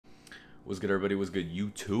What's good, everybody? What's good,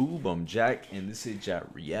 YouTube? I'm Jack, and this is Jack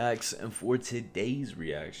Reacts. And for today's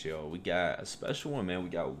reaction, yo, we got a special one, man. We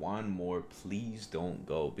got WanMor, Please Don't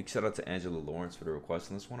Go. Big shout out to Angela Lawrence for the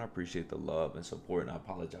request on this one. I appreciate the love and support, and I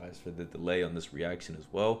apologize for the delay on this reaction as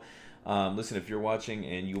well. Listen, if you're watching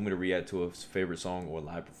and you want me to react to a favorite song or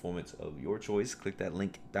live performance of your choice, click that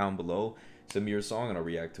link down below. Send me your song, and I'll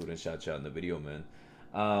react to it and shout you out in the video, man.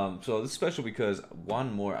 So this is special because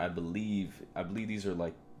WanMor, I believe these are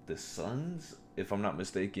like the sons, if I'm not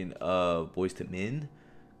mistaken, of Boys to Men.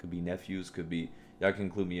 Could be nephews, could be, y'all can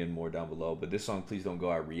include me in more down below. But this song, Please Don't Go,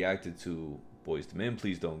 I reacted to Boys to Men,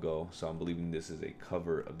 Please Don't Go, so I'm believing this is a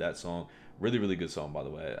cover of that song. Really, really good song, by the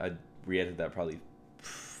way. I reacted that probably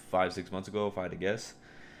 5-6 months ago, if I had to guess.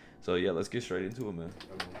 So yeah, let's get straight into it, man.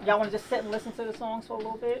 Y'all want to just sit and listen to the songs for a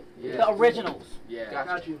little bit? Yeah. The originals. Yeah,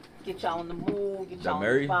 got you. Get y'all in the mood, get y'all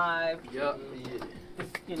Mary? in the vibe. Yep. Yeah.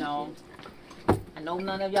 You know, I know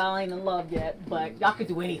none of y'all ain't in love yet, but y'all could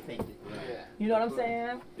do anything. Yeah. You know what I'm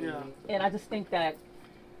saying? Yeah. And I just think that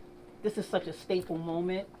this is such a staple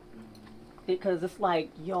moment because it's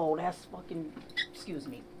like, yo, that's fucking, excuse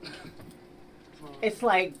me. It's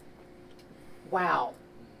like, wow.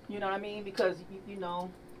 You know what I mean? Because, you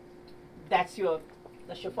know, that's your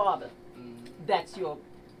father. That's your,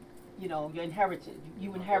 you know, your inherited.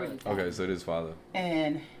 You inherited that. Okay, so it is father.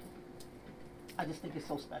 And I just think it's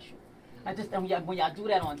so special. I just, and when y'all do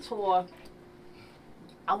that on tour,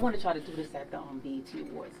 I want to try to do this at the BET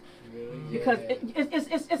Awards because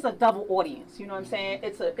it's a double audience. You know what I'm saying?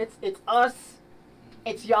 It's us,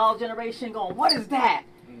 it's y'all generation going, what is that?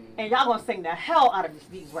 And y'all gonna sing the hell out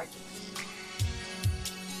of these records.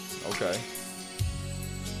 Okay.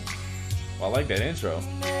 Well, I like that intro.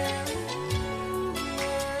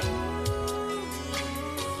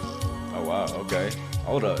 Oh wow, okay.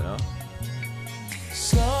 Hold up, no?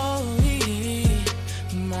 Slowly,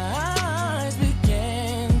 my eyes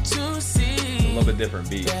began to see A little bit different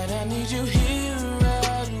beat. that I need you here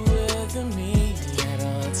right with me at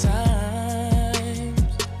all times.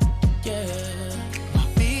 Yeah, my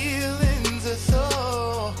feelings are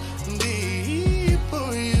so deep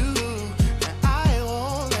for you that I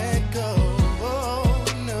won't let go,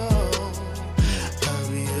 no, of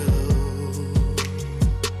you.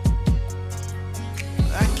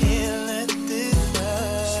 I can't let this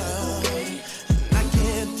ride, I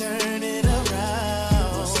can't turn it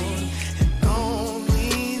around, and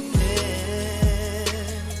only then.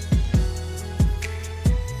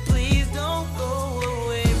 Please don't go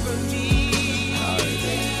away from me.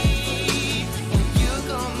 When you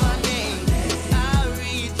call my name, I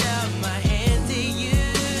reach out my hand to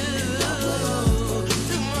you,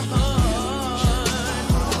 to my heart.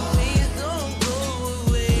 Please don't go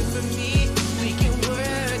away from me. We can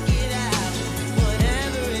work it out,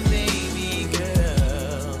 whatever it may be,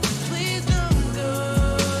 girl. Please don't go.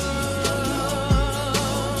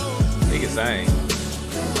 They can sing.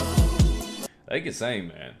 They can sing,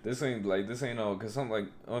 man. This ain't no, cause I'm like,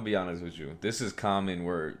 I'm gonna be honest with you. This is common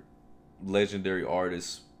where legendary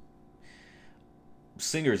artists,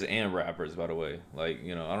 singers and rappers, by the way. Like,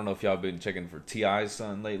 you know, I don't know if y'all been checking for T.I.'s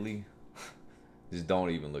son lately. Just don't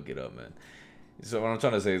even look it up, man. So what I'm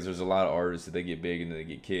trying to say is there's a lot of artists that they get big and then they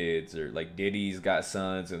get kids, or like Diddy's got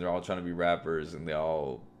sons and they're all trying to be rappers and they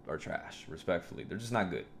all are trash, respectfully. They're just not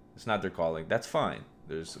good. It's not their calling. That's fine.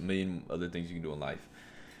 There's a million other things you can do in life.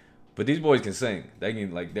 But these boys can sing. They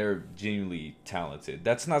can, like, they're genuinely talented.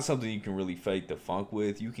 That's not something you can really fake the funk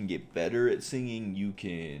with. You can get better at singing. You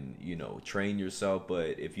can, you know, train yourself.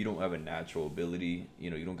 But if you don't have a natural ability, you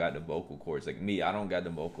know, you don't got the vocal cords. Like me, I don't got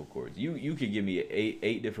the vocal cords. You could give me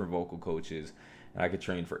eight different vocal coaches, and I could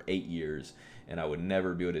train for 8 years, and I would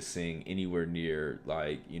never be able to sing anywhere near,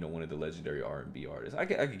 like, you know, one of the legendary R&B artists. I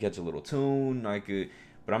could catch a little tune.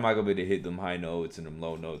 But I'm not gonna be able to hit them high notes and them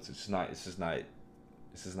low notes. It's just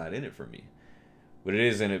not in it for me. But it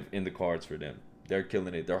is in the cards for them. They're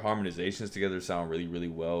killing it. Their harmonizations together sound really, really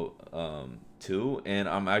well too. And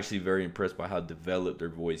I'm actually very impressed by how developed their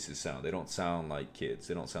voices sound. They don't sound like kids.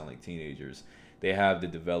 They don't sound like teenagers. They have the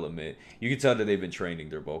development. You can tell that they've been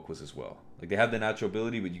training their vocals as well. Like, they have the natural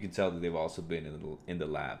ability, but you can tell that they've also been in the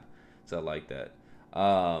lab. So I like that.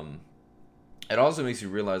 It also makes you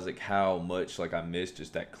realize, like, how much, like, I miss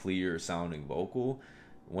just that clear sounding vocal.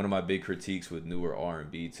 One of my big critiques with newer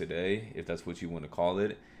R&B today, if that's what you want to call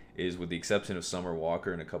it, is, with the exception of Summer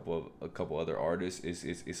Walker and a couple other artists,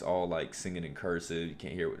 it's all like singing in cursive. You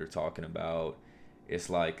can't hear what they're talking about. It's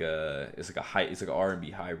like a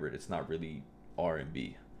R&B hybrid. It's not really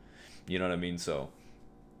R&B. You know what I mean? So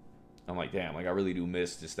I'm like, damn, like, I really do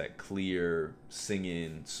miss just that clear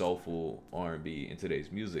singing, soulful R&B in today's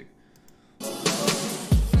music.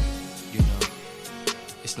 You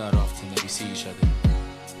It's not often that we see each other.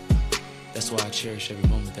 That's why I cherish every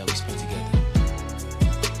moment that we spent together.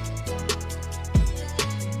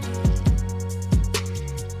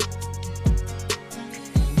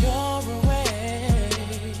 You're away.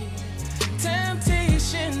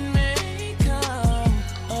 Temptation may come,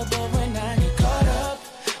 although when I get caught up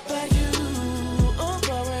by you, oh,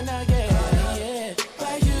 but when I get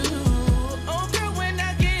by you, oh, girl, when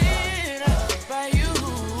I get by you,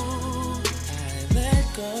 I let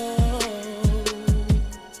go.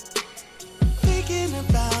 Thinking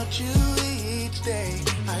about you each day,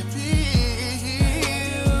 I feel.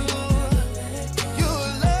 Your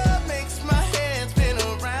love makes my head spin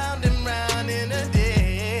around and round in a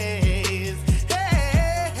daze.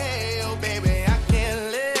 Hey, hey, oh baby, I can't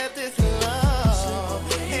let this love,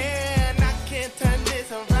 and I can't turn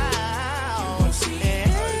this around.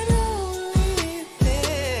 And only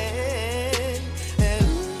then,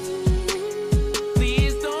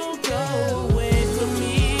 please don't go away from me.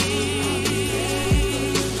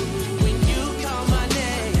 When you call my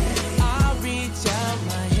name, I'll reach out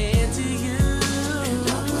my hand to you,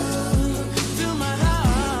 to my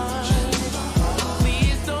heart.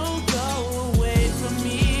 Please don't go away from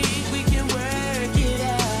me. We can work it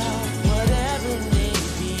out, whatever may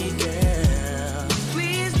be, girl.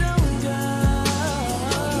 Please don't go.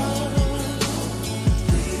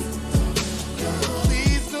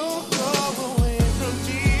 Please don't go away from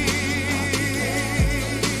me.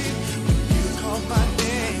 When you call my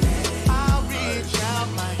name, I'll reach out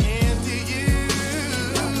my hand to you,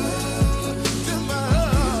 to my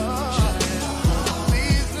heart.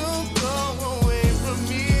 Please don't go away from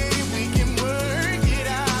me. We can work it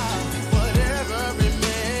out, whatever it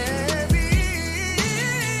may be,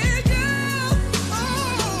 girl. Oh,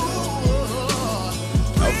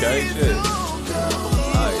 Okay, please shit. don't go,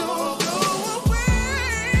 Alright. don't go away.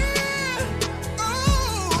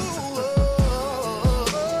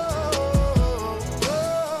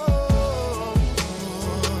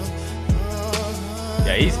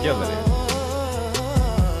 Yeah, he's killing it.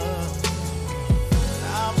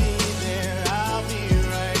 I'll be there, I'll be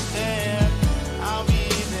right there. I'll be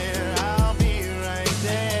there, I'll be right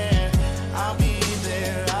there. I'll be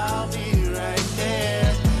there, I'll be right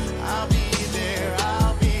there. I'll be there,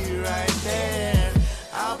 I'll be right there.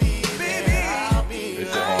 I'll be there, I'll be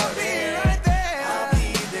It's right hard. there. I'll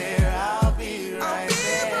be there, I'll be right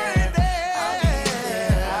there. I'll be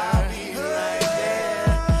there, I'll be right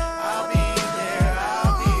there. I'll be there,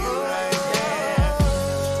 I'll be right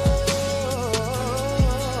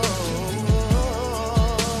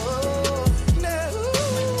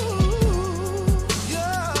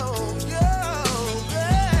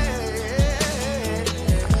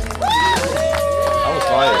That was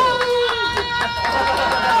fire.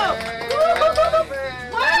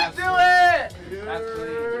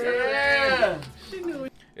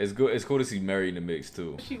 It's good. It's cool to see Mary in the mix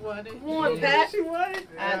too. She wanted. Come on, Pat. She wanted.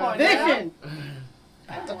 Vision.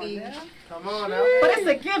 Come on now. But it's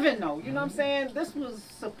a given, though. You know what I'm saying? This was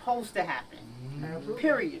supposed to happen.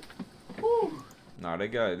 Period. Whew. Nah, they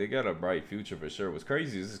got a bright future for sure. What's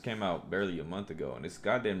crazy is this came out barely a month ago, and it's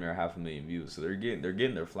goddamn near 500,000 views. So they're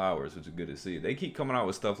getting their flowers, which is good to see. They keep coming out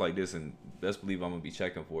with stuff like this, and best believe I'm gonna be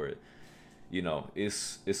checking for it. You know,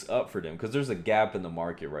 it's up for them because there's a gap in the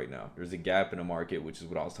market right now. There's a gap in the market, which is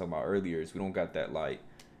what I was talking about earlier. Is we don't got that like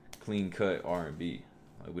clean cut R&B.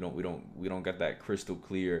 Like we don't got that crystal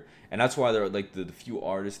clear, and that's why there are like the few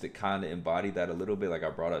artists that kind of embody that a little bit. Like I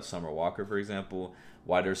brought up Summer Walker, for example.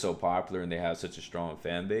 Why they're so popular and they have such a strong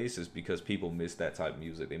fan base is because people miss that type of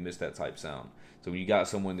music. They miss that type of sound. So when you got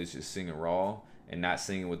someone that's just singing raw and not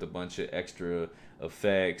singing with a bunch of extra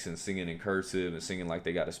effects and singing in cursive and singing like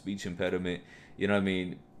they got a speech impediment, you know what I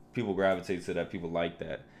mean? People gravitate to that. People like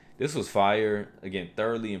that. This was fire. Again,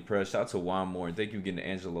 thoroughly impressed. Shout out to WanMor. And thank you again to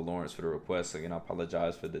Angela Lawrence for the request. Again, I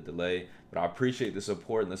apologize for the delay. But I appreciate the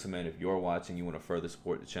support. And listen, man, if you're watching, you want to further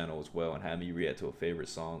support the channel as well and have me react to a favorite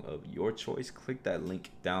song of your choice, click that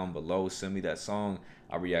link down below. Send me that song.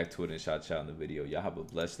 I'll react to it and shout you out in the video. Y'all have a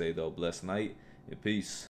blessed day, though. Blessed night. And peace.